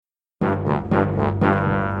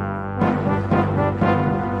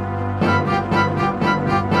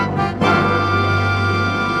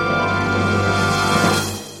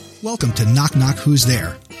welcome to Knock Knock Who's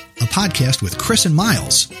There, a podcast with Chris and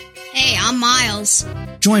Miles. Hey, I'm Miles.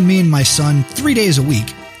 Join me and my son 3 days a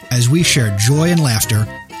week as we share joy and laughter,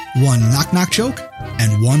 one knock-knock joke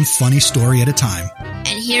and one funny story at a time.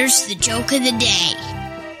 And here's the joke of the day.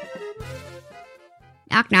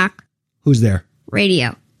 Knock, knock. Who's there?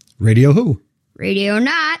 Radio. Radio who? Radio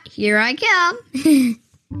not. Here I come.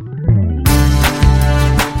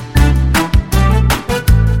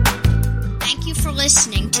 Thank you for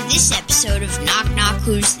listening to this episode of Knock Knock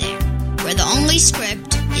Who's There, where the only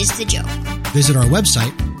script is the joke. Visit our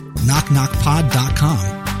website, knockknockpod.com,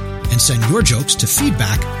 and send your jokes to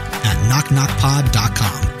feedback at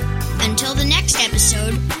knockknockpod.com. Until the next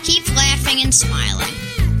episode, keep laughing and smiling.